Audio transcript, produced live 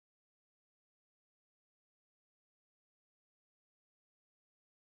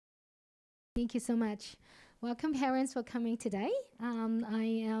Thank you so much. Welcome, parents, for coming today.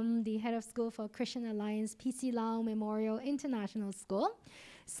 I am the head of school for Christian Alliance PC Lau Memorial International School.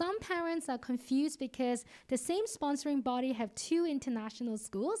 Some parents are confused because the same sponsoring body have two international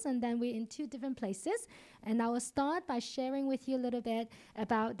schools, and then we're in two different places. And I will start by sharing with you a little bit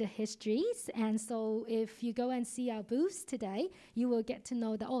about the histories. And so if you go and see our booths today, you will get to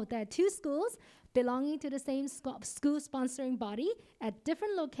know that, there are two schools belonging to the same school sponsoring body at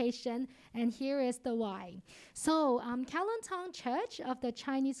different location, and here is the why. So Kowloon Town Church of the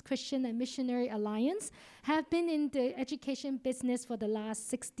Chinese Christian and Missionary Alliance have been in the education business for the last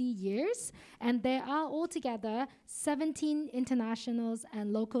 60 years, and there are altogether 17 internationals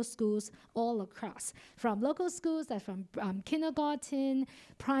and local schools all across. From local schools that from kindergarten,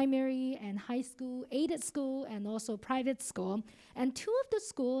 primary and high school, aided school, and also private school. And two of the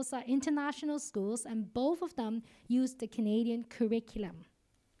schools are international schools, and both of them use the Canadian curriculum.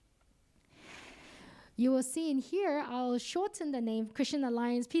 You will see in here, I'll shorten the name Christian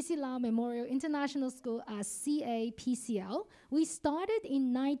Alliance PC Lau Memorial International School as CAPCL. We started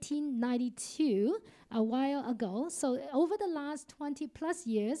in 1992, a while ago. So over the last 20 plus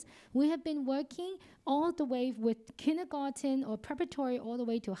years, we have been working all the way with kindergarten or preparatory all the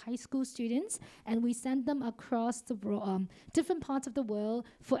way to high school students, and we send them across the different parts of the world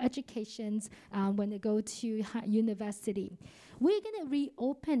for educations when they go to university. We're going to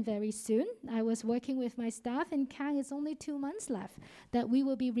reopen very soon. I was working with my staff, and Kang, it's only 2 months left that we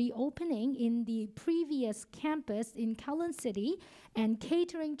will be reopening in the previous campus in Kowloon City and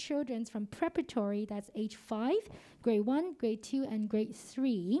catering children from preparatory, that's age 5, grade 1, grade 2, and grade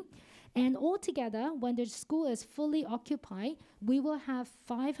 3. And altogether, when the school is fully occupied, we will have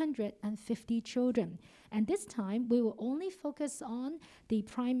 550 children. And this time, we will only focus on the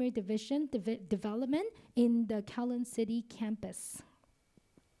primary division development in the Kowloon City campus.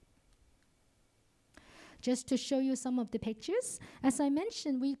 Just to show you some of the pictures. As I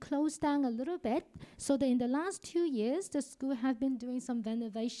mentioned, we closed down a little bit so that in the last 2 years, the school have been doing some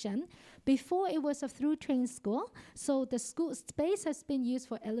renovation. Before, it was a through-train school, so the school space has been used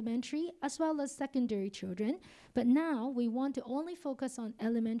for elementary as well as secondary children. But now, we want to only focus on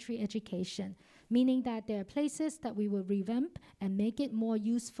elementary education, meaning that there are places that we will revamp and make it more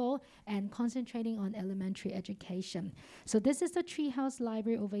useful and concentrating on elementary education. So this is the Treehouse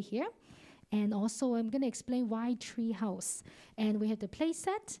Library over here. And also, I'm going to explain why Treehouse. And we have the play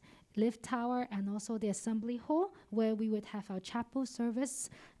set, lift tower, and also the assembly hall, where we would have our chapel service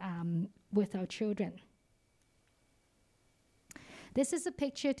with our children. This is a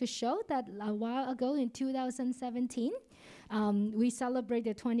picture to show that a while ago in 2017, we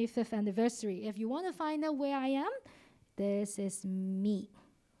celebrated the 25th anniversary. If you want to find out where I am, this is me.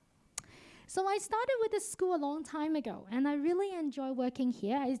 So I started with the school a long time ago, and I really enjoy working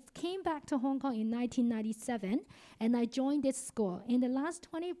here. I came back to Hong Kong in 1997, and I joined this school. In the last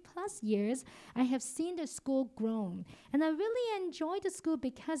 20 plus years, I have seen the school grow. And I really enjoy the school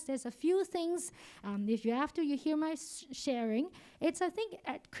because there's a few things, after you hear my sharing, I think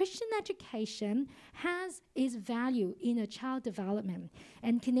Christian education has its value in a child development.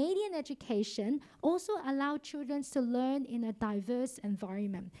 And Canadian education also allows children to learn in a diverse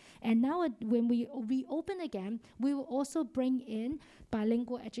environment. And now when we reopen again, we will also bring in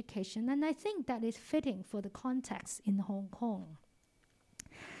bilingual education. And I think that is fitting for the context in Hong Kong.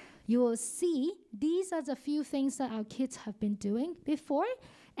 You will see these are the few things that our kids have been doing before.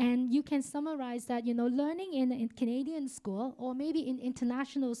 And you can summarize that, learning in Canadian school or maybe in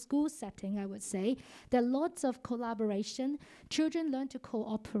international school setting, I would say, there are lots of collaboration. Children learn to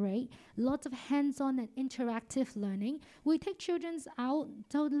cooperate, lots of hands-on and interactive learning. We take children out.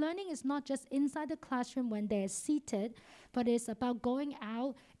 So learning is not just inside the classroom when they're seated, but it's about going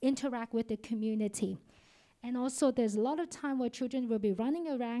out, interact with the community. And also, there's a lot of time where children will be running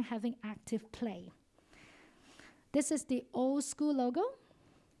around having active play. This is the old school logo.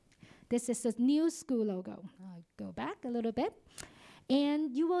 This is the new school logo. I'll go back a little bit.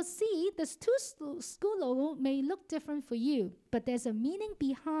 And you will see this two school logo may look different for you, but there's a meaning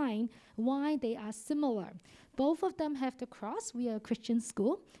behind why they are similar. Both of them have the cross. We are a Christian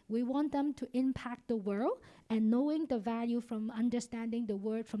school. We want them to impact the world and knowing the value from understanding the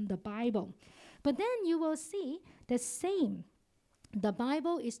word from the Bible. But then you will see the same. The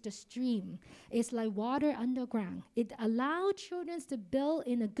Bible is the stream. It's like water underground. It allows children to build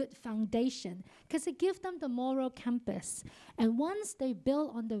in a good foundation because it gives them the moral compass. And once they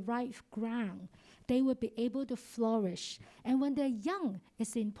build on the right ground, they will be able to flourish. And when they're young,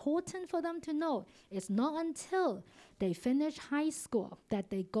 it's important for them to know it's not until they finish high school that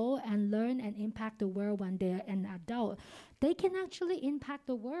they go and learn and impact the world when they're an adult. They can actually impact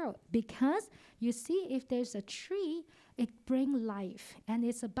the world because you see, if there's a tree, it brings life. And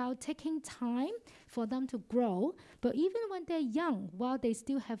it's about taking time for them to grow. But even when they're young, while they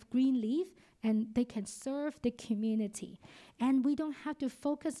still have green leaf, and they can serve the community. And we don't have to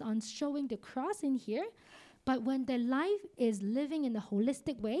focus on showing the cross in here, but when their life is living in a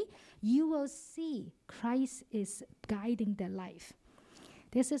holistic way, you will see Christ is guiding their life.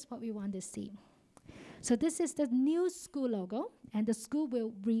 This is what we want to see. So this is the new school logo, and the school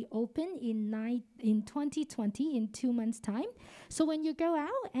will reopen in 2020, in 2 months' time. So when you go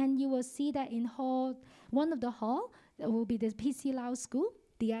out, and you will see that in one of the hall, there will be the PC Lao School.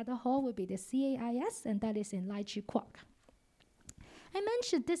 The other hall will be the CAIS, and that is in Lai Chi Kwok. I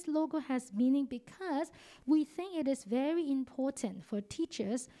mentioned this logo has meaning because we think it is very important for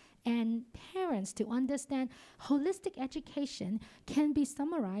teachers and parents to understand holistic education can be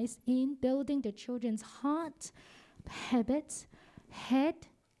summarized in building the children's heart, habits, head,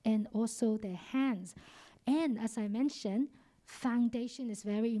 and also their hands. And as I mentioned, foundation is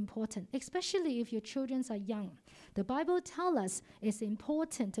very important, especially if your children are young. The Bible tells us it's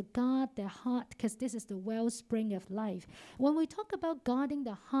important to guard their heart because this is the wellspring of life. When we talk about guarding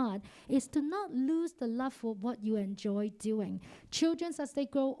the heart, it's to not lose the love for what you enjoy doing. Children, as they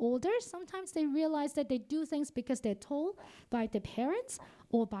grow older, sometimes they realize that they do things because they're told by the parents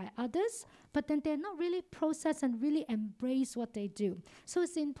or by others, but then they're not really process and really embrace what they do. So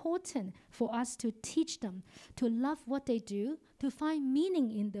it's important for us to teach them to love what they do, to find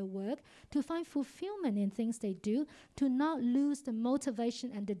meaning in their work, to find fulfillment in things they do, to not lose the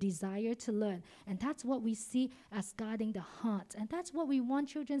motivation and the desire to learn. And that's what we see as guarding the heart. And that's what we want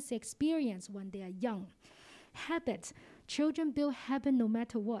children to experience when they are young. Habits. Children build habit no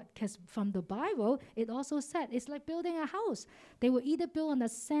matter what, because from the Bible, it also said it's like building a house. They will either build on the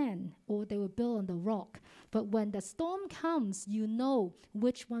sand or they will build on the rock. But when the storm comes, you know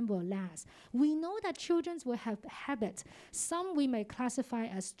which one will last. We know that children will have habits. Some we may classify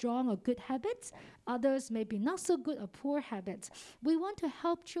as strong or good habits. Others may be not so good or poor habits. We want to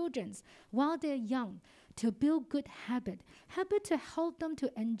help children while they're young to build good habit to help them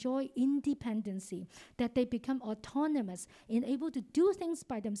to enjoy independency, that they become autonomous and able to do things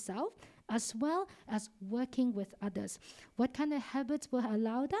by themselves as well as working with others. What kind of habits will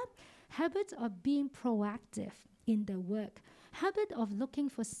allow that? Habits of being proactive in their work, habit of looking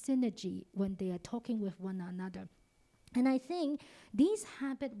for synergy when they are talking with one another. And I think these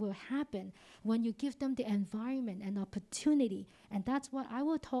habits will happen when you give them the environment and opportunity. And that's what I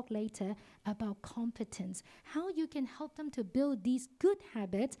will talk later about competence, how you can help them to build these good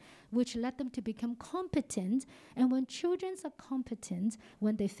habits which let them to become competent. And when children are competent,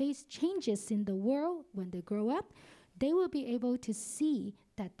 when they face changes in the world, when they grow up, they will be able to see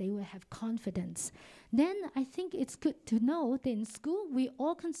that they will have confidence. Then I think it's good to know that in school, we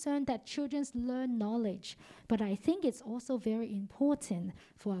all concerned that children learn knowledge. But I think it's also very important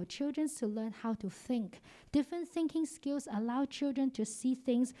for our children to learn how to think. Different thinking skills allow children to see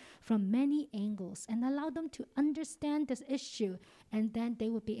things from many angles and allow them to understand this issue, and then they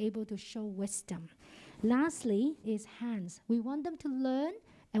will be able to show wisdom. Lastly is hands. We want them to learn,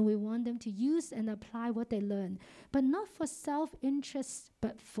 and we want them to use and apply what they learn, but not for self-interest,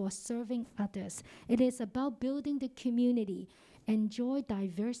 but for serving others. It is about building the community, enjoy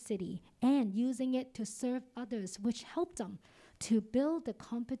diversity, and using it to serve others, which help them to build the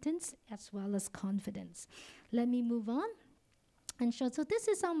competence as well as confidence. Let me move on. And so this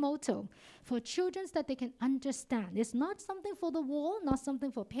is our motto for children that they can understand. It's not something for the wall, not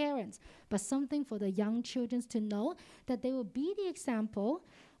something for parents, but something for the young children to know that they will be the example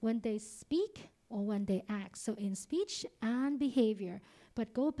when they speak or when they act. So in speech and behavior.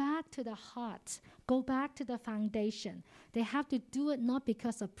 But go back to the heart, go back to the foundation. They have to do it not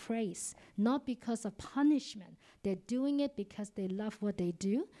because of praise, not because of punishment. They're doing it because they love what they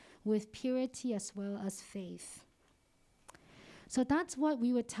do with purity as well as faith. So that's what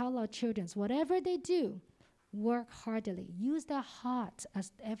we would tell our children. Whatever they do, work heartily. Use their heart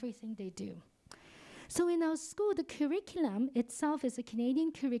as everything they do. So in our school, the curriculum itself is a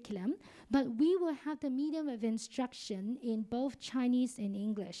Canadian curriculum, but we will have the medium of instruction in both Chinese and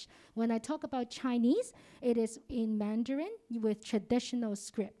English. When I talk about Chinese, it is in Mandarin with traditional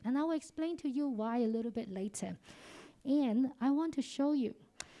script. And I will explain to you why a little bit later. And I want to show you.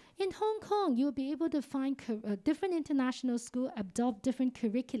 In Hong Kong, you'll be able to find different international schools adopt different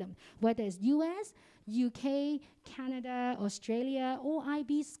curriculum, whether it's US, UK, Canada, Australia, or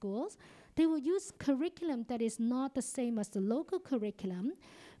IB schools. They will use curriculum that is not the same as the local curriculum,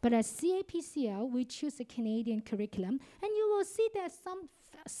 but at CAPCL, we choose a Canadian curriculum, and you will see there's some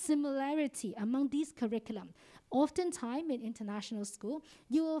similarity among these curriculum. Oftentimes in international school,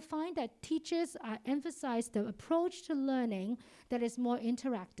 you will find that teachers emphasize the approach to learning that is more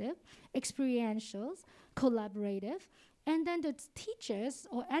interactive, experiential, collaborative, and then the teachers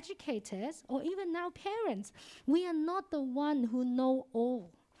or educators or even now parents, we are not the one who know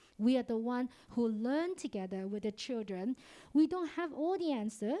all. We are the one who learn together with the children. We don't have all the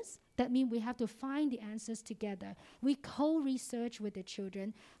answers. That means we have to find the answers together. We co-research with the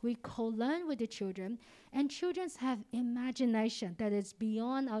children. We co-learn with the children. And children have imagination that is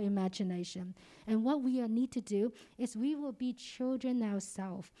beyond our imagination. And what we need to do is we will be children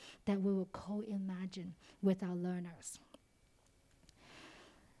ourselves that we will co-imagine with our learners.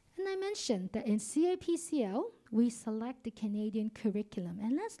 And I mentioned that in CAPCL, we select the Canadian curriculum.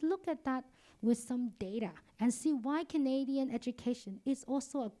 And let's look at that with some data and see why Canadian education is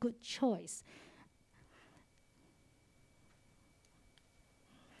also a good choice.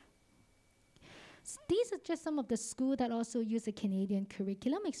 So these are just some of the schools that also use a Canadian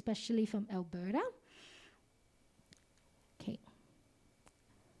curriculum, especially from Alberta. Okay.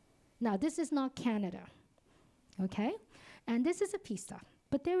 Now, this is not Canada, okay? And this is a PISA.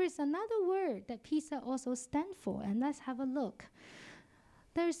 But there is another word that PISA also stands for, and let's have a look.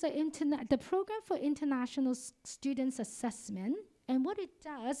 There's the Program for International Students Assessment, and what it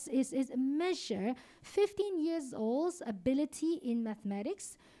does is measure 15 years old's ability in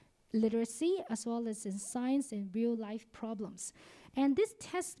mathematics, literacy, as well as in science and real-life problems. And this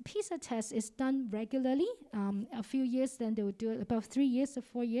test, PISA test, is done regularly. A few years, then they will do it. About 3 years or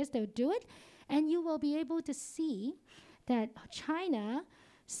 4 years, they will do it. And you will be able to see that China,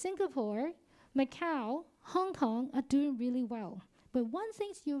 Singapore, Macau, Hong Kong are doing really well. But one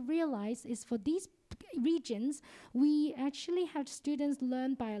thing you realize is for these regions, we actually have students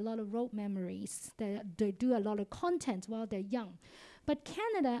learn by a lot of rote memories. They do a lot of content while they're young. But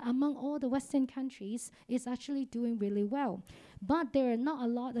Canada, among all the Western countries, is actually doing really well. But there are not a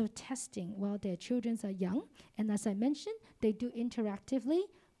lot of testing while their children are young. And as I mentioned, they do interactively,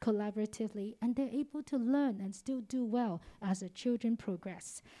 collaboratively, and they're able to learn and still do well as the children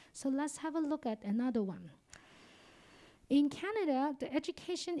progress. So let's have a look at another one. In Canada, the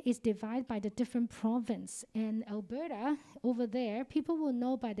education is divided by the different province. In Alberta, over there, people will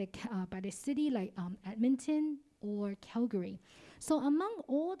know by the city like Edmonton or Calgary. So among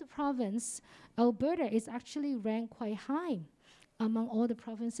all the provinces, Alberta is actually ranked quite high among all the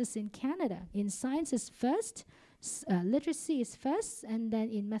provinces in Canada. In science is first, literacy is first, and then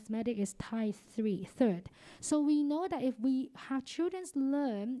in mathematics is tied third. So we know that if we have children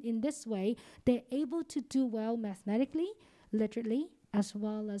learn in this way, they're able to do well mathematically, literally, as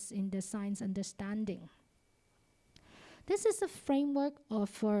well as in the science understanding. This is a framework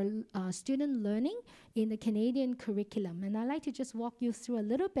for student learning in the Canadian curriculum, and I'd like to just walk you through a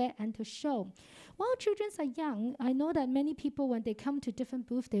little bit and to show. While children are young, I know that many people, when they come to different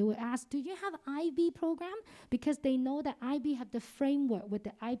booths, they will ask, do you have IB program? Because they know that IB have the framework with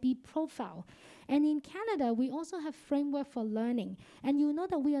the IB profile. And in Canada, we also have framework for learning. And you know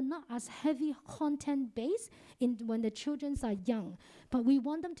that we are not as heavy content-based when the children are young, but we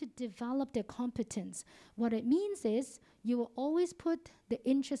want them to develop their competence. What it means is you will always put the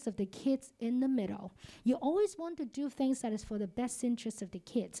interest of the kids in the middle. You always want to do things that is for the best interest of the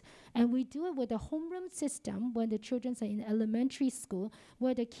kids. And we do it with a homeroom system when the children are in elementary school,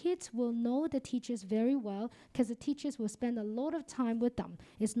 where the kids will know the teachers very well because the teachers will spend a lot of time with them.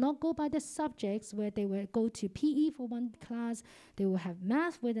 It's not go by the subjects where they will go to PE for one class, they will have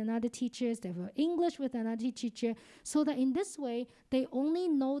math with another teacher, they will have English with another teacher, so that in this way, they only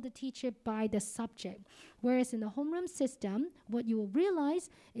know the teacher by the subject. Whereas in the homeroom system, what you will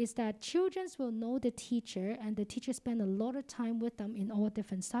realize is that children will know the teacher, and the teacher spend a lot of time with them in all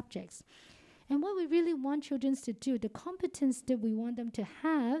different subjects. And what we really want children to do, the competence that we want them to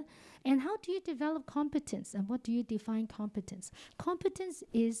have, and how do you develop competence, and what do you define competence? Competence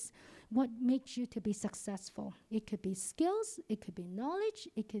is what makes you to be successful. It could be skills, it could be knowledge,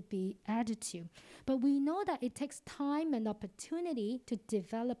 it could be attitude. But we know that it takes time and opportunity to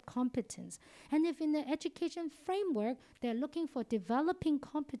develop competence. And if in the education framework, they're looking for developing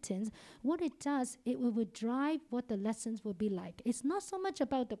competence, what it does, it will drive what the lessons will be like. It's not so much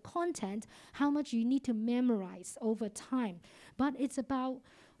about the content, how much you need to memorize over time, but it's about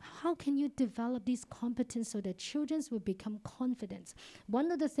how can you develop these competencies so that children will become confident?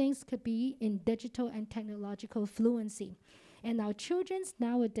 One of the things could be in digital and technological fluency. And our children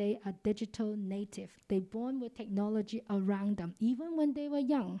nowadays are digital native. They're born with technology around them, even when they were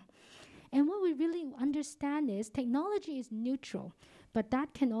young. And what we really understand is technology is neutral, but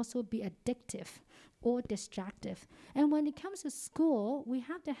that can also be addictive or distractive. And when it comes to school, we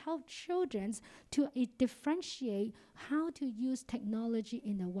have to help children to differentiate how to use technology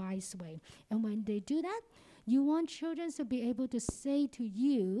in a wise way. And when they do that, you want children to be able to say to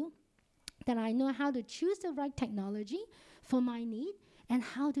you that I know how to choose the right technology for my need and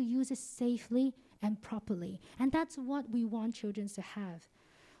how to use it safely and properly. And that's what we want children to have.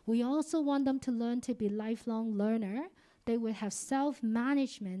 We also want them to learn to be lifelong learner. They will have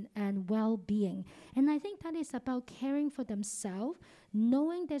self-management and well-being. And I think that is about caring for themselves,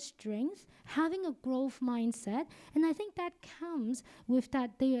 knowing their strengths, having a growth mindset. And I think that comes with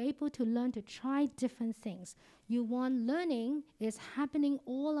that they are able to learn to try different things. You want learning is happening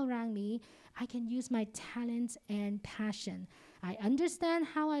all around me. I can use my talents and passion. I understand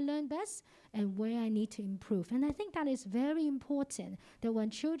how I learn best and where I need to improve. And I think that is very important, that when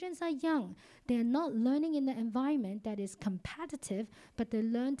children are young, they're not learning in an environment that is competitive, but they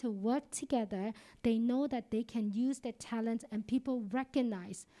learn to work together. They know that they can use their talents and people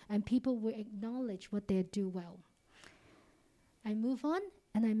recognize and people will acknowledge what they do well. I move on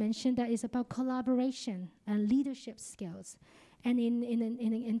and I mentioned that it's about collaboration and leadership skills. And in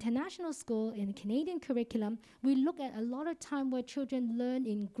an international school, in a Canadian curriculum, we look at a lot of time where children learn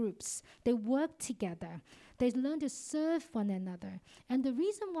in groups. They work together. They learn to serve one another. And the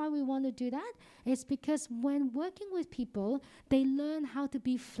reason why we want to do that is because when working with people, they learn how to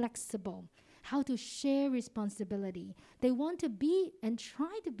be flexible, how to share responsibility. They want to be and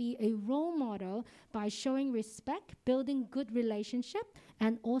try to be a role model by showing respect, building good relationship,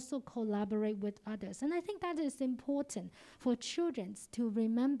 and also collaborate with others. And I think that is important for children to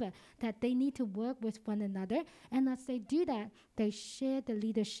remember that they need to work with one another. And as they do that, they share the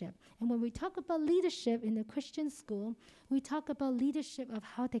leadership. And when we talk about leadership in a Christian school, we talk about leadership of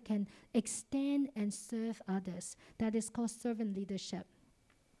how they can extend and serve others. That is called servant leadership.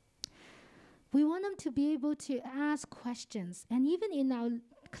 We want them to be able to ask questions. And even in our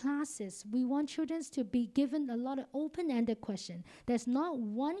classes, we want children to be given a lot of open-ended questions. There's not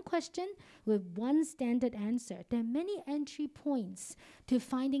one question with one standard answer. There are many entry points to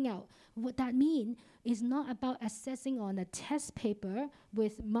finding out. What that means is not about assessing on a test paper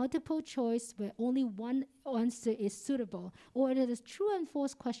with multiple choice where only one answer is suitable, or it is true and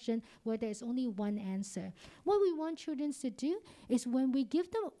false question where there is only one answer. What we want children to do is when we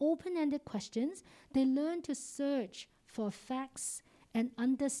give them open-ended questions, they learn to search for facts and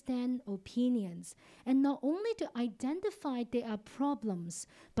understand opinions. And not only to identify there are problems,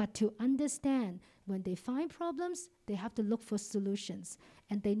 but to understand when they find problems, they have to look for solutions.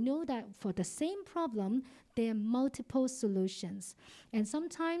 And they know that for the same problem, there are multiple solutions. And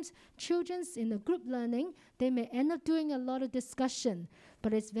sometimes children in a group learning, they may end up doing a lot of discussion.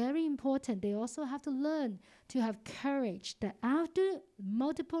 But it's very important. They also have to learn to have courage, that after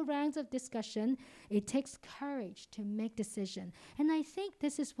multiple rounds of discussion, it takes courage to make decision. And I think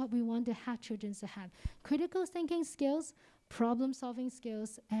this is what we want to have children to have. Critical thinking skills, problem-solving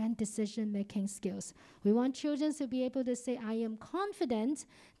skills, and decision-making skills. We want children to be able to say, I am confident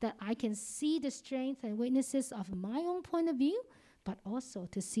that I can see the strengths and weaknesses of my own point of view, but also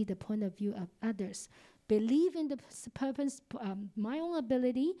to see the point of view of others. Believe in the purpose, my own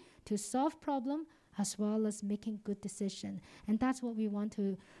ability to solve problems as well as making good decisions. And that's what we want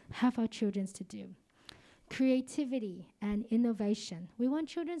to have our children to do. Creativity and innovation. We want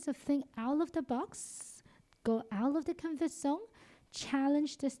children to think out of the box, go out of the comfort zone,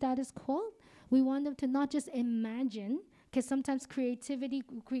 challenge the status quo. We want them to not just imagine, because sometimes creativity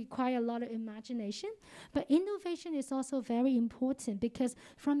requires a lot of imagination, but innovation is also very important because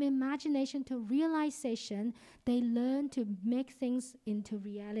from imagination to realization, they learn to make things into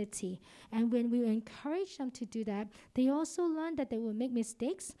reality. And when we encourage them to do that, they also learn that they will make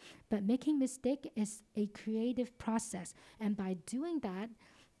mistakes, but making mistake is a creative process. And by doing that,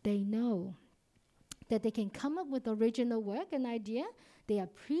 they know that they can come up with original work and idea. They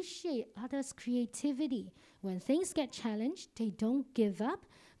appreciate others' creativity. When things get challenged, they don't give up,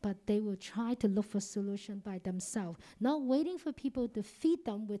 but they will try to look for solution by themselves, not waiting for people to feed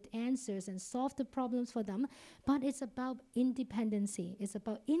them with answers and solve the problems for them, but it's about independency. It's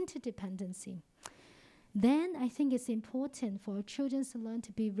about interdependency. Then I think it's important for children to learn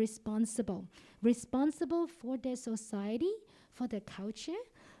to be responsible for their society, for their culture,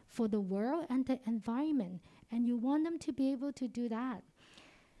 for the world and the environment. And you want them to be able to do that.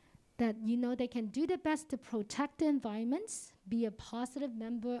 That, you know, they can do their best to protect the environments, be a positive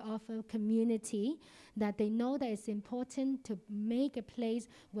member of a community, that they know that it's important to make a place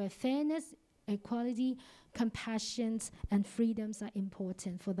where fairness, equality, compassion, and freedoms are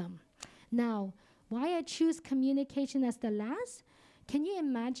important for them. Now, why I choose communication as the last? Can you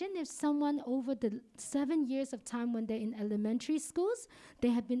imagine if someone over the 7 years of time when they're in elementary schools, they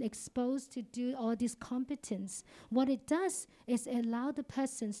have been exposed to do all these competence? What it does is allow the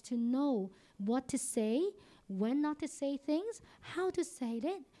persons to know what to say, when not to say things, how to say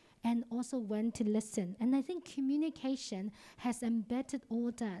it, and also when to listen. And I think communication has embedded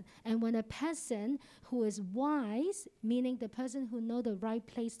all that. And when a person who is wise, meaning the person who knows the right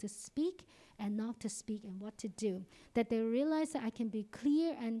place to speak and not to speak and what to do, that they realize that I can be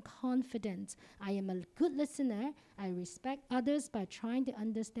clear and confident. I am a good listener. I respect others by trying to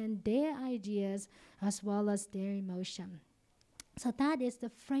understand their ideas as well as their emotion. So that is the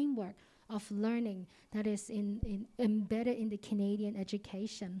framework of learning that is embedded in the Canadian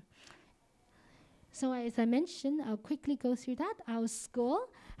education. So as I mentioned, I'll quickly go through that. Our school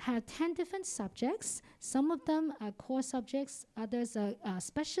have 10 different subjects. Some of them are core subjects, others are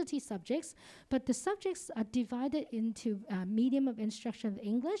specialty subjects, but the subjects are divided into medium of instruction of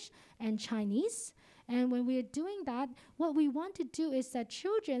English and Chinese. And when we're doing that, what we want to do is that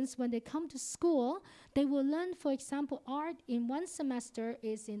children, when they come to school, they will learn, for example, art in one semester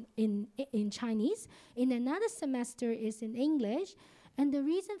is in Chinese, in another semester is in English. And the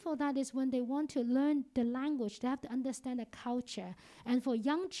reason for that is when they want to learn the language, they have to understand the culture. And for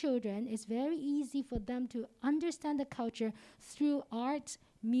young children, it's very easy for them to understand the culture through art,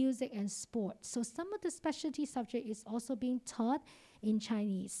 music, and sports. So some of the specialty subject is also being taught in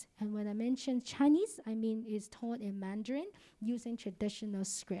Chinese. And when I mention Chinese, I mean it's taught in Mandarin using traditional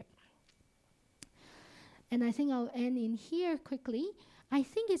script. And I think I'll end in here quickly. I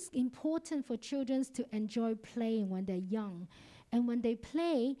think it's important for children to enjoy playing when they're young. And when they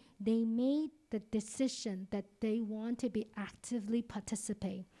play, they made the decision that they want to be actively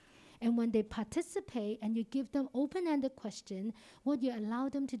participate. And when they participate and you give them open-ended question, what you allow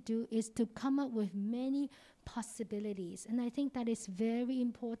them to do is to come up with many possibilities. And I think that is very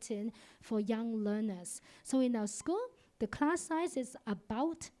important for young learners. So in our school, the class size is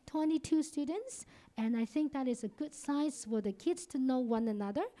about 22 students. And I think that is a good size for the kids to know one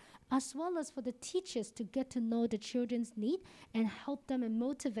another, as well as for the teachers to get to know the children's need and help them and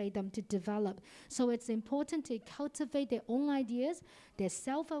motivate them to develop. So it's important to cultivate their own ideas, their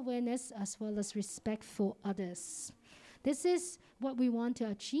self-awareness, as well as respect for others. This is what we want to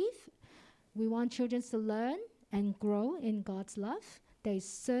achieve. We want children to learn and grow in God's love. They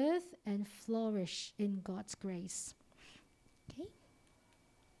serve and flourish in God's grace. Okay.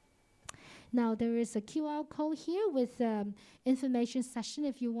 Now, there is a QR code here with information session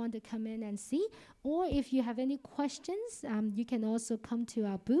if you want to come in and see. Or if you have any questions, you can also come to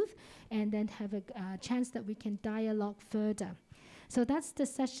our booth and then have a chance that we can dialogue further. So that's the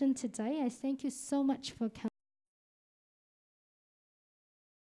session today. I thank you so much for coming.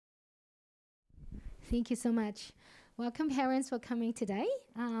 Thank you so much. Welcome, parents, for coming today.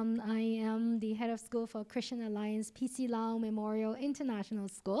 I am the head of school for Christian Alliance PC Lau Memorial International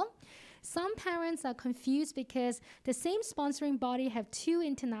School. Some parents are confused because the same sponsoring body have two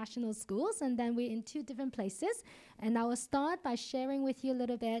international schools, and then we're in two different places. And I will start by sharing with you a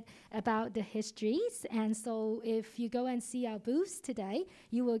little bit about the histories. And so if you go and see our booths today,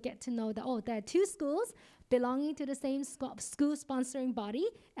 you will get to know that, there are two schools belonging to the same school sponsoring body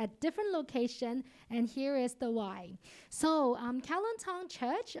at different location, and here is the why. So Kowloon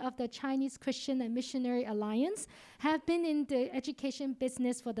Church of the Chinese Christian and Missionary Alliance have been in the education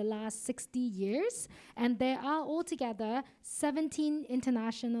business for the last 60 years, and there are altogether 17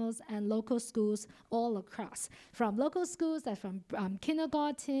 internationals and local schools all across. From local schools that from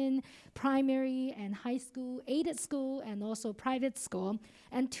kindergarten, primary and high school, aided school, and also private school.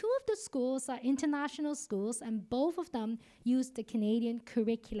 And two of the schools are international schools, and both of them use the Canadian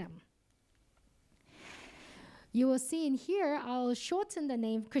curriculum. You will see in here, I'll shorten the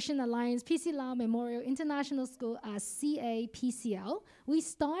name Christian Alliance PC Lau Memorial International School as CAPCL. We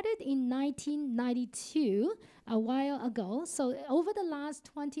started in 1992, a while ago. So over the last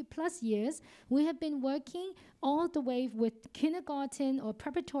 20 plus years, we have been working all the way with kindergarten or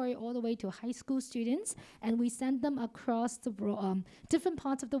preparatory all the way to high school students, and we send them across the different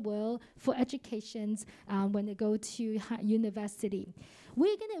parts of the world for educations when they go to university.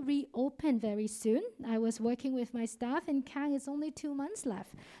 We're going to reopen very soon. I was working with my staff, and Kang, it's only 2 months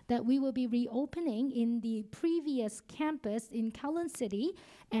left that we will be reopening in the previous campus in Kowloon City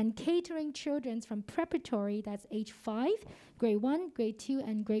and catering children from preparatory, that's age 5, grade 1, grade 2,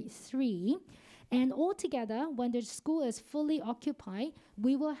 and grade 3. And altogether, when the school is fully occupied,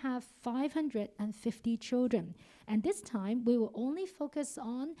 we will have 550 children. And this time, we will only focus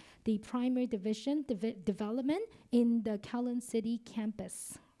on the primary division development in the Kowloon City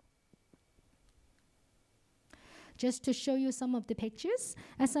campus. just to show you some of the pictures.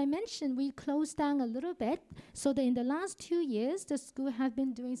 As I mentioned, we closed down a little bit, so that in the last 2 years, the school has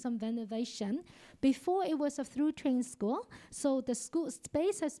been doing some renovation. Before, it was a through-train school, so the school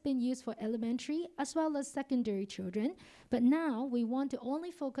space has been used for elementary as well as secondary children. But now, we want to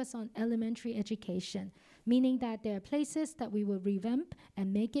only focus on elementary education, meaning that there are places that we will revamp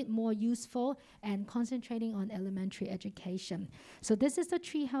and make it more useful and concentrating on elementary education. So this is the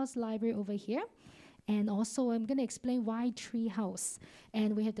Treehouse Library over here. And also, I'm going to explain why Treehouse.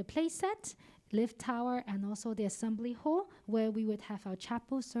 And we have the play set, lift tower, and also the assembly hall, where we would have our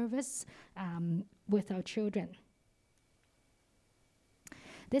chapel service with our children.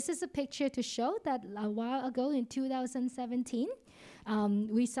 This is a picture to show that a while ago in 2017,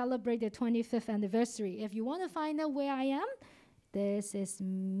 we celebrated the 25th anniversary. If you want to find out where I am, this is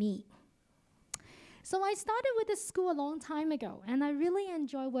me. So I started with the school a long time ago, and I really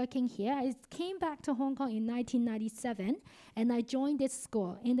enjoy working here. I came back to Hong Kong in 1997, and I joined this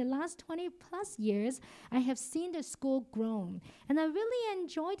school. In the last 20 plus years, I have seen the school grow. And I really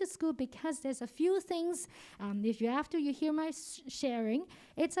enjoy the school because there's a few things, after you hear my sharing,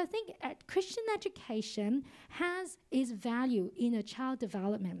 it's, I think, Christian education has its value in a child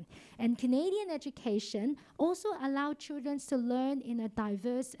development. And Canadian education also allows children to learn in a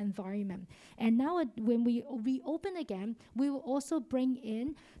diverse environment. And now when we reopen again, we will also bring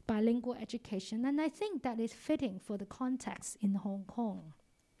in bilingual education. And I think that is fitting for the context in Hong Kong.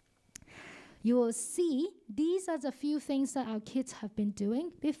 You will see these are the few things that our kids have been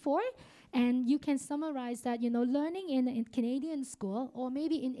doing before. And you can summarize that, learning in a Canadian school or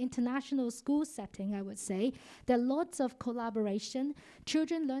maybe in international school setting, I would say, there are lots of collaboration.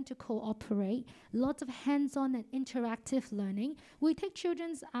 Children learn to cooperate, lots of hands-on and interactive learning. We take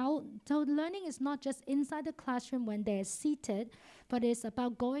children out, so learning is not just inside the classroom when they're seated, but it's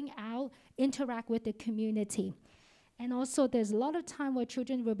about going out, interact with the community. And also there's a lot of time where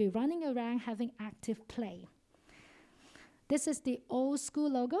children will be running around having active play. This is the old school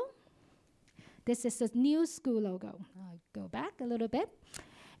logo. This is the new school logo. I'll go back a little bit.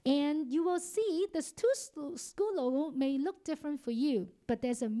 And you will see the two school logo may look different for you, but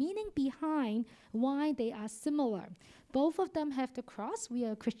there's a meaning behind why they are similar. Both of them have the cross. We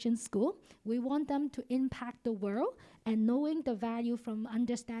are a Christian school. We want them to impact the world and knowing the value from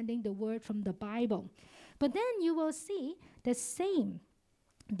understanding the word from the Bible. But then you will see the same.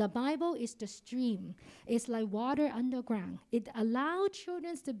 The Bible is the stream. It's like water underground. It allows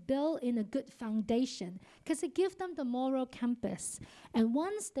children to build in a good foundation because it gives them the moral compass. And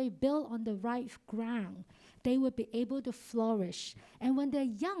once they build on the right ground, they will be able to flourish. And when they're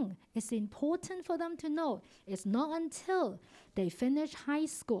young, it's important for them to know it's not until they finish high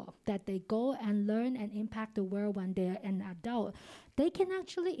school that they go and learn and impact the world when they're an adult. They can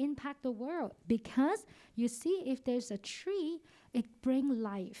actually impact the world because you see, if there's a tree, it brings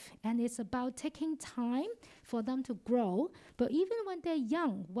life, and it's about taking time for them to grow. But even when they're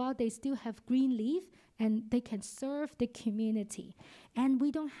young, while they still have green leaf, and they can serve the community. And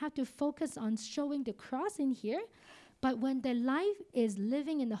we don't have to focus on showing the cross in here, but when their life is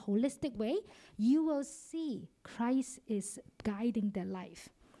living in a holistic way, you will see Christ is guiding their life.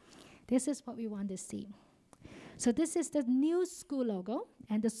 This is what we want to see. So this is the new school logo,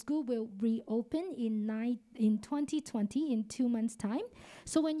 and the school will reopen in 2020, in 2 months' time.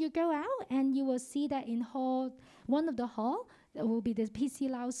 So when you go out, and you will see that in one of the hall, that will be the PC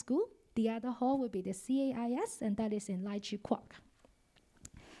Lau School. The other hall will be the CAIS, and that is in Lai Chi Kwok.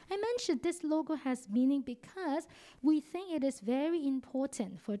 I mentioned this logo has meaning because we think it is very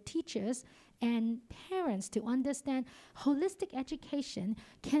important for teachers and parents to understand holistic education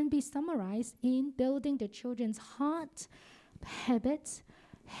can be summarized in building the children's heart, habits,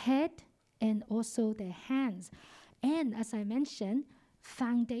 head, and also their hands. And as I mentioned,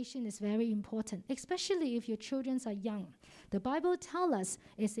 foundation is very important, especially if your children are young. The Bible tells us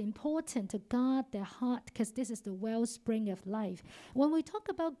it's important to guard their heart because this is the wellspring of life. When we talk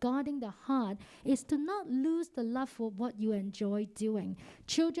about guarding the heart, it's to not lose the love for what you enjoy doing.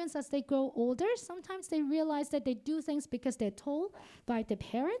 Children, as they grow older, sometimes they realize that they do things because they're told by the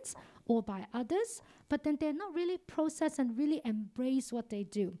parents or by others, but then they're not really process and really embrace what they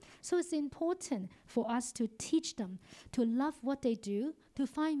do. So it's important for us to teach them to love what they do, to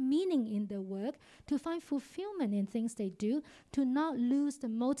find meaning in their work, to find fulfillment in things they do, to not lose the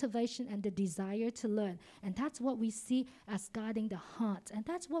motivation and the desire to learn. And that's what we see as guarding the heart. And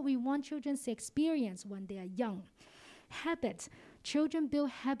that's what we want children to experience when they are young. Habits. Children build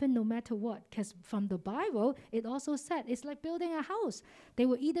habit no matter what, because from the Bible, it also said it's like building a house. They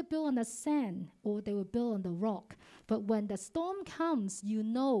will either build on the sand or they will build on the rock. But when the storm comes, you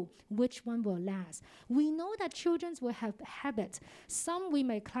know which one will last. We know that children will have habits. Some we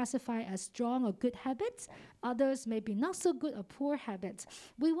may classify as strong or good habits. Others may be not so good or poor habits.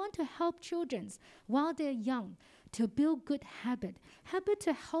 We want to help children while they're young to build good habit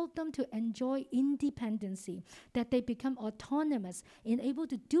to help them to enjoy independency, that they become autonomous and able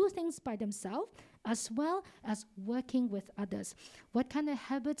to do things by themselves, as well as working with others. What kind of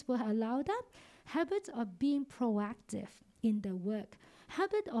habits will allow that? Habits of being proactive in their work,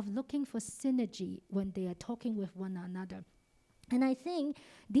 habit of looking for synergy when they are talking with one another. And I think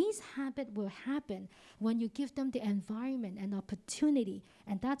these habits will happen when you give them the environment and opportunity.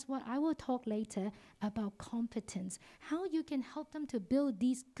 And that's what I will talk later about competence, how you can help them to build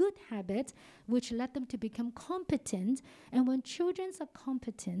these good habits which let them to become competent. And when children are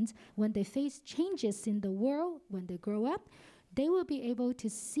competent, when they face changes in the world, when they grow up, they will be able to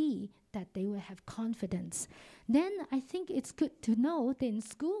see that they will have confidence. Then I think it's good to know that in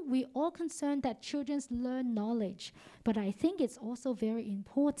school, we're all concerned that children learn knowledge. But I think it's also very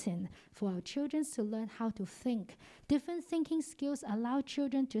important for our children to learn how to think. Different thinking skills allow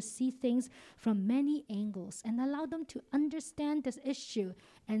children to see things from many angles and allow them to understand this issue,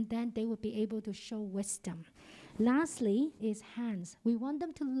 and then they will be able to show wisdom. Lastly is hands. We want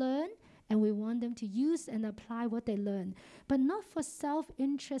them to learn, and we want them to use and apply what they learn, but not for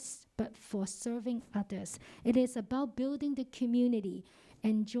self-interest, but for serving others. It is about building the community,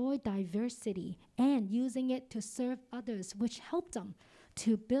 enjoy diversity, and using it to serve others, which help them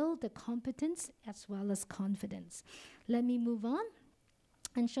to build the competence as well as confidence. Let me move on.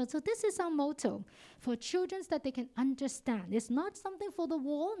 And so this is our motto for children, that they can understand. It's not something for the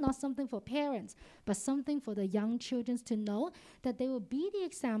wall, not something for parents, but something for the young children to know that they will be the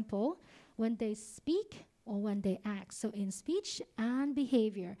example when they speak or when they act. So in speech and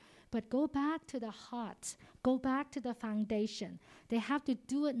behavior, but go back to the heart, go back to the foundation. They have to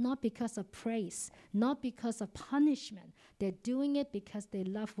do it not because of praise, not because of punishment. They're doing it because they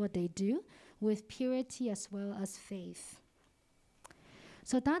love what they do with purity as well as faith.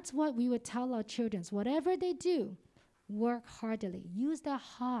 So that's what we would tell our children. Whatever they do, work heartily. Use their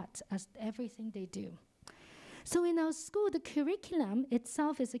heart as everything they do. So in our school, the curriculum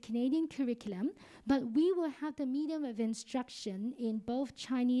itself is a Canadian curriculum, but we will have the medium of instruction in both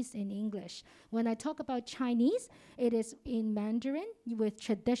Chinese and English. When I talk about Chinese, it is in Mandarin with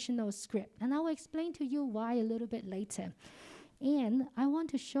traditional script. And I will explain to you why a little bit later. And I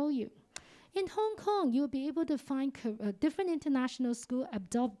want to show you. In Hong Kong, you'll be able to find different international schools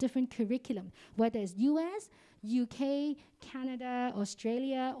adopt different curriculum, whether it's US, UK, Canada,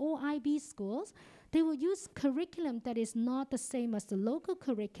 Australia, or IB schools. They will use curriculum that is not the same as the local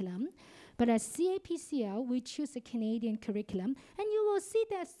curriculum, but at CAPCL, we choose a Canadian curriculum, and you will see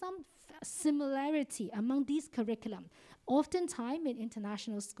there's some similarity among these curriculum. Oftentimes in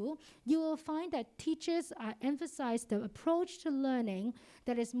international school, you will find that teachers emphasize the approach to learning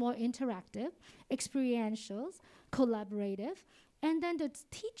that is more interactive, experiential, collaborative, and then the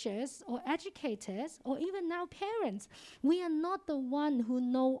teachers or educators or even now parents, we are not the one who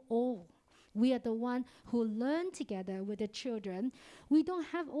know all. We are the one who learn together with the children. We don't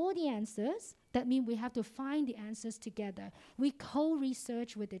have all the answers. That means we have to find the answers together. We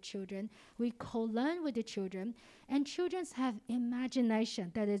co-research with the children. We co-learn with the children. And children have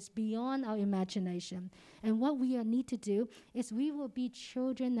imagination that is beyond our imagination. And what we need to do is we will be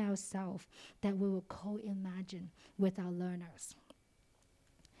children ourselves that we will co-imagine with our learners.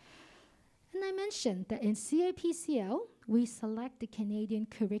 And I mentioned that in CAPCL, we select the Canadian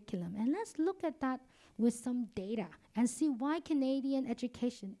curriculum. And let's look at that with some data and see why Canadian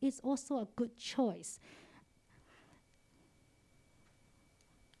education is also a good choice.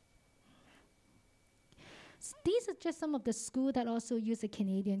 So these are just some of the schools that also use a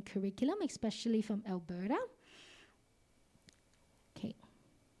Canadian curriculum, especially from Alberta. Okay.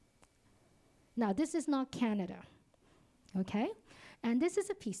 Now, this is not Canada, okay? And this is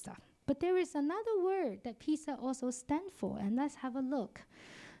a PISA. But there is another word that PISA also stands for, and let's have a look.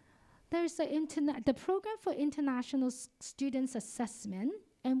 There's the Program for International Students Assessment,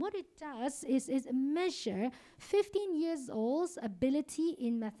 and what it does is measure 15 years old's ability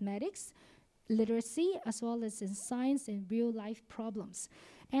in mathematics, literacy, as well as in science and real-life problems.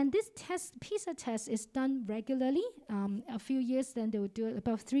 And this test, PISA test, is done regularly. A few years, then they will do it.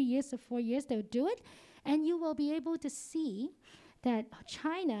 About 3 years to 4 years, they will do it. And you will be able to see that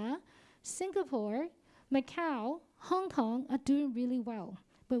China, Singapore, Macau, Hong Kong are doing really well.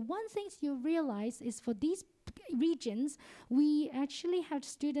 But one thing you realize is for these regions, we actually have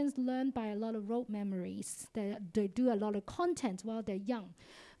students learn by a lot of rote memories. They do a lot of content while they're young.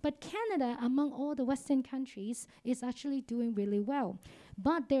 But Canada, among all the Western countries, is actually doing really well.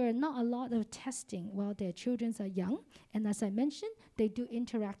 But there are not a lot of testing while their children are young. And as I mentioned, they do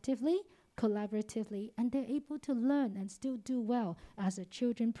interactively, collaboratively, and they're able to learn and still do well as the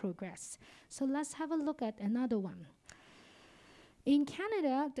children progress. So let's have a look at another one. In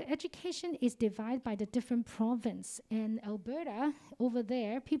Canada, the education is divided by the different province. In Alberta, over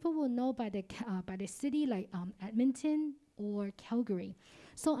there, people will know by the city like Edmonton or Calgary.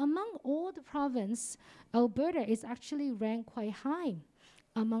 So among all the province, Alberta is actually ranked quite high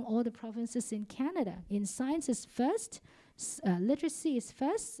among all the provinces in Canada. In science is first, literacy is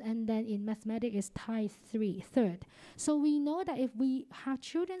first, and then in mathematics is tied third. So we know that if we have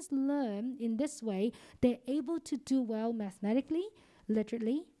children learn in this way, they're able to do well mathematically,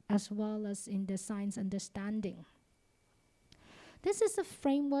 literally, as well as in the science understanding. This is a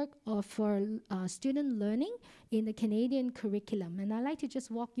framework for student learning in the Canadian curriculum, and I'd like to just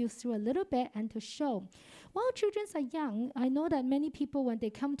walk you through a little bit and to show. While children are young, I know that many people, when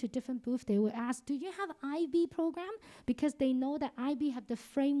they come to different booths, they will ask, do you have IB program? Because they know that IB have the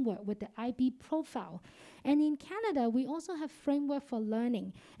framework with the IB profile. And in Canada, we also have framework for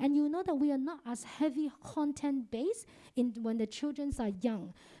learning. And you know that we are not as heavy content-based when the children are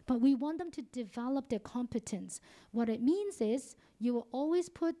young, but we want them to develop their competence. What it means is you will always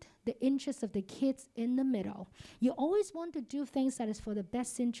put the interest of the kids in the middle. You always want to do things that is for the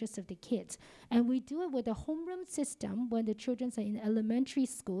best interest of the kids. And we do it with a homeroom system when the children are in elementary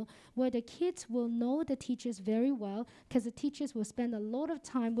school, where the kids will know the teachers very well because the teachers will spend a lot of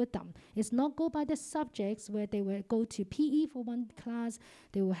time with them. It's not go by the subjects where they will go to PE for one class,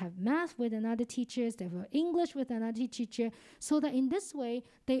 they will have math with another teacher, they will have English with another teacher, so that in this way,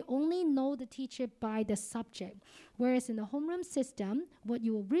 they only know the teacher by the subject. Whereas in the homeroom system, what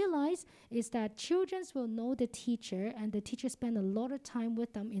you will realize is that children will know the teacher and the teacher spend a lot of time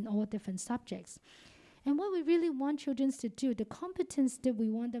with them in all different subjects. And what we really want children to do, the competence that we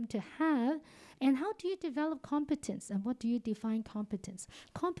want them to have, and how do you develop competence and what do you define competence?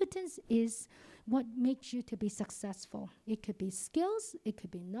 Competence is what makes you to be successful. It could be skills, it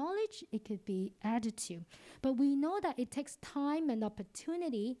could be knowledge, it could be attitude. But we know that it takes time and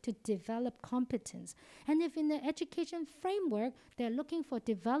opportunity to develop competence. And if in the education framework, they're looking for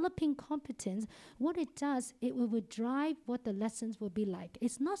developing competence, what it does, it will drive what the lessons will be like.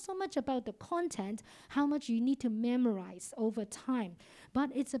 It's not so much about the content, how much you need to memorize over time,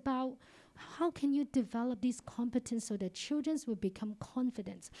 but it's about how can you develop these competence so that children will become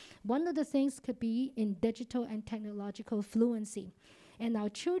confident? One of the things could be in digital and technological fluency. And our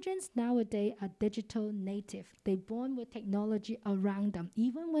children nowadays are digital native. They're born with technology around them,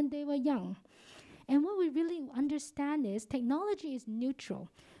 even when they were young. And what we really understand is technology is neutral,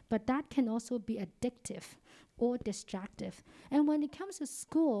 but that can also be addictive or distractive. And when it comes to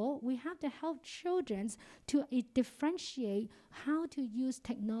school, we have to help children to differentiate how to use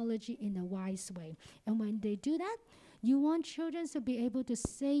technology in a wise way. And when they do that, you want children to be able to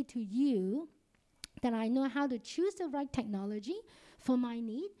say to you that I know how to choose the right technology for my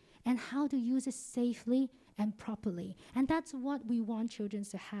need and how to use it safely and properly. And that's what we want children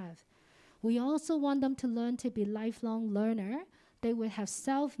to have. We also want them to learn to be lifelong learner. They will have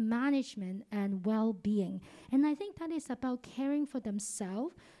self-management and well-being. And I think that is about caring for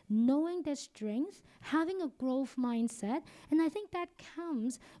themselves, knowing their strengths, having a growth mindset. And I think that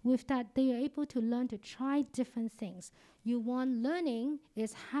comes with that they are able to learn to try different things. You want learning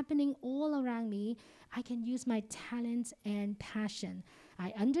is happening all around me. I can use my talents and passion.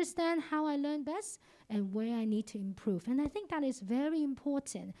 I understand how I learn best and where I need to improve. And I think that is very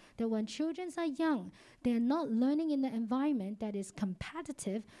important, that when children are young, they're not learning in an environment that is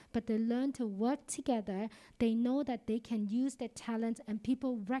competitive, but they learn to work together. They know that they can use their talents and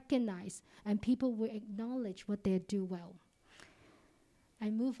people recognize and people will acknowledge what they do well. I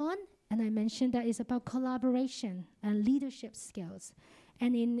move on, and I mentioned that it's about collaboration and leadership skills.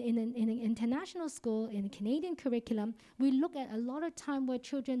 And in an international school, in a Canadian curriculum, we look at a lot of time where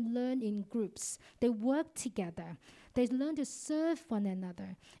children learn in groups. They work together. They learn to serve one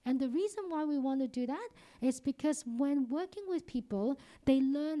another. And the reason why we want to do that is because when working with people, they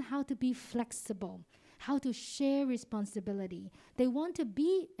learn how to be flexible, how to share responsibility. They want to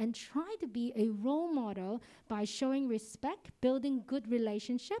be and try to be a role model by showing respect, building good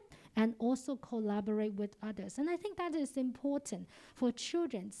relationship, and also collaborate with others. And I think that is important for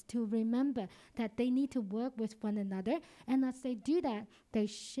children to remember that they need to work with one another. And as they do that, they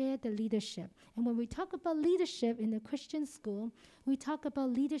share the leadership. And when we talk about leadership in a Christian school, we talk about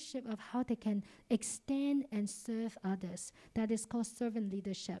leadership of how they can extend and serve others. That is called servant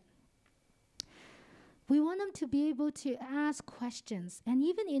leadership. We want them to be able to ask questions. And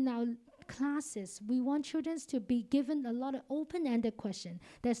even in our classes, we want children to be given a lot of open-ended questions.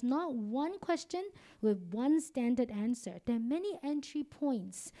 There's not one question with one standard answer. There are many entry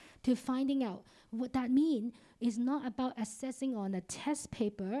points to finding out. What that means is not about assessing on a test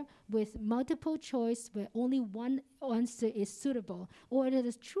paper with multiple choice where only one answer is suitable, or it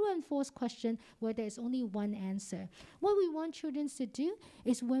is true and false question where there's only one answer. What we want children to do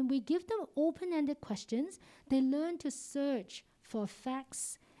is when we give them open-ended questions, they learn to search for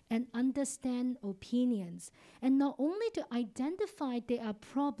facts and understand opinions. And not only to identify there are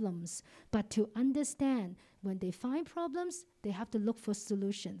problems, but to understand when they find problems, they have to look for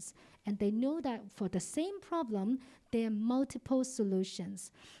solutions. And they know that for the same problem, there are multiple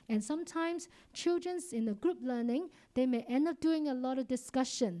solutions. And sometimes children in the group learning, they may end up doing a lot of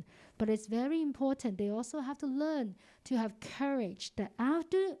discussion, but it's very important. They also have to learn to have courage, that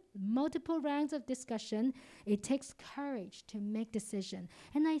after multiple rounds of discussion, it takes courage to make decision.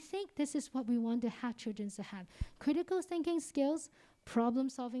 And I think this is what we want to have children to have. Critical thinking skills,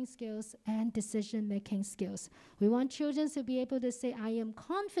 problem-solving skills, and decision-making skills. We want children to be able to say, I am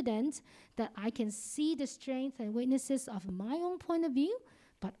confident that I can see the strengths and weaknesses of my own point of view,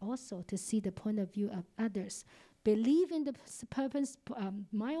 but also to see the point of view of others. Believe in the purpose,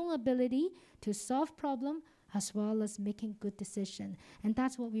 my own ability to solve problem, as well as making good decisions. And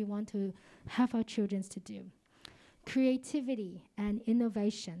that's what we want to have our children to do. Creativity and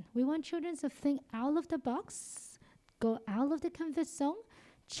innovation. We want children to think out of the box, go out of the comfort zone,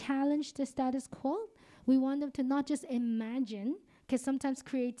 challenge the status quo. We want them to not just imagine, because sometimes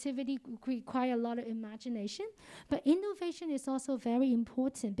creativity requires a lot of imagination, but innovation is also very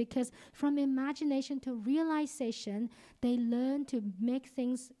important because from imagination to realization, they learn to make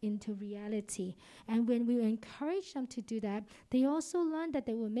things into reality. And when we encourage them to do that, they also learn that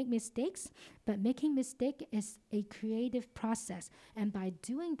they will make mistakes, but making mistake is a creative process. And by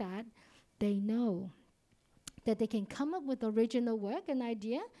doing that, they know that they can come up with original work and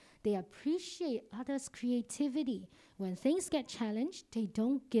idea. They appreciate others' creativity. When things get challenged, they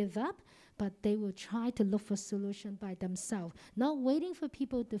don't give up, but they will try to look for solution by themselves, not waiting for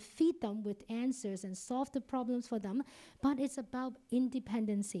people to feed them with answers and solve the problems for them, but it's about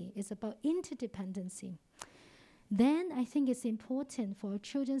independency. It's about interdependency. Then I think it's important for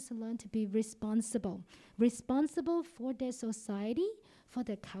children to learn to be responsible for their society, for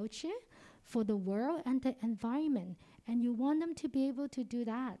their culture, for the world and the environment. And you want them to be able to do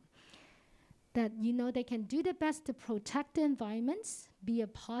that. That they can do their best to protect the environments, be a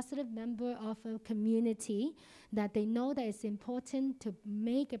positive member of a community, that they know that it's important to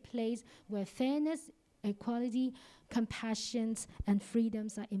make a place where fairness, equality, compassion, and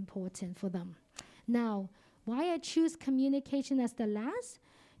freedoms are important for them. Now, why I choose communication as the last?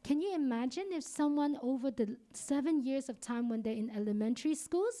 Can you imagine if someone over the 7 years of time when they're in elementary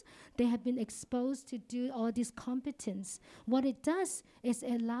schools, they have been exposed to do all these competence? What it does is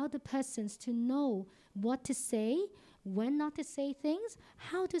allow the persons to know what to say, when not to say things,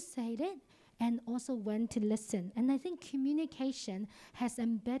 how to say it, and also when to listen. And I think communication has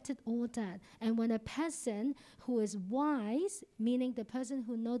embedded all that. And when a person who is wise, meaning the person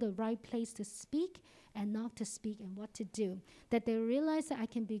who knows the right place to speak and not to speak and what to do, that they realize that I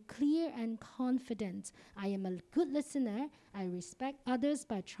can be clear and confident. I am a good listener. I respect others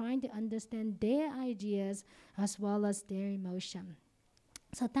by trying to understand their ideas as well as their emotion.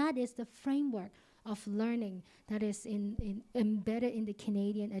 So that is the framework of learning that is embedded in the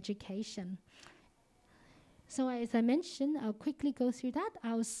Canadian education. So as I mentioned, I'll quickly go through that.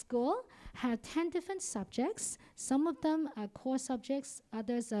 Our school have 10 different subjects. Some of them are core subjects,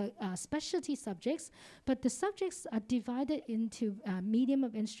 others are specialty subjects, but the subjects are divided into medium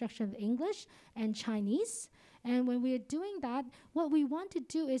of instruction of English and Chinese. And when we are doing that, what we want to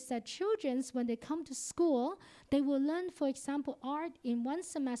do is that children, when they come to school, they will learn, for example, art in one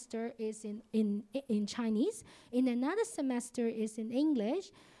semester is in Chinese, in another semester is in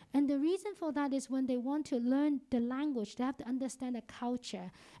English. And the reason for that is when they want to learn the language, they have to understand the culture.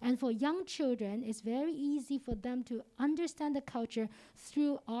 And for young children, it's very easy for them to understand the culture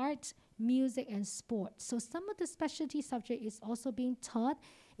through art, music, and sport. So some of the specialty subject is also being taught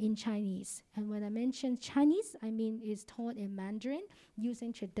in Chinese. And when I mention Chinese, I mean it's taught in Mandarin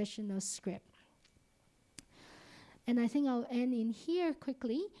using traditional script. And I think I'll end in here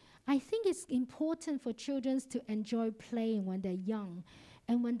quickly. I think it's important for children to enjoy playing when they're young.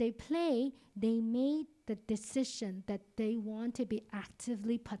 And when they play, they made the decision that they want to be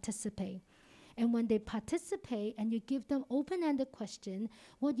actively participate. And when they participate and you give them open-ended question,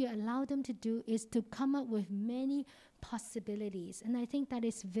 what you allow them to do is to come up with many possibilities. And I think that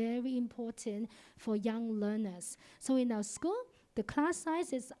is very important for young learners. So in our school, the class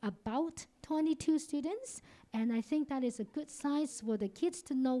size is about 22 students, and I think that is a good size for the kids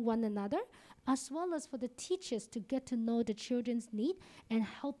to know one another, as well as for the teachers to get to know the children's need and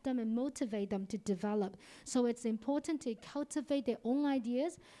help them and motivate them to develop. So it's important to cultivate their own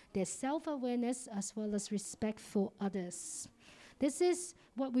ideas, their self-awareness, as well as respect for others. This is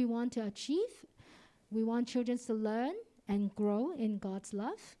what we want to achieve. We want children to learn and grow in God's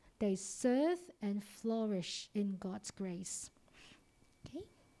love. They serve and flourish in God's grace. Okay.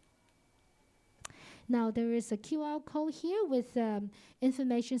 Now there is a QR code here with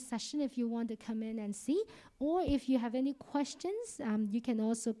information session if you want to come in and see, or if you have any questions, you can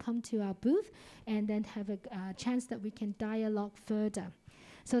also come to our booth and then have a chance that we can dialogue further.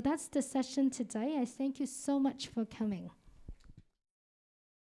 So that's the session today. I thank you so much for coming.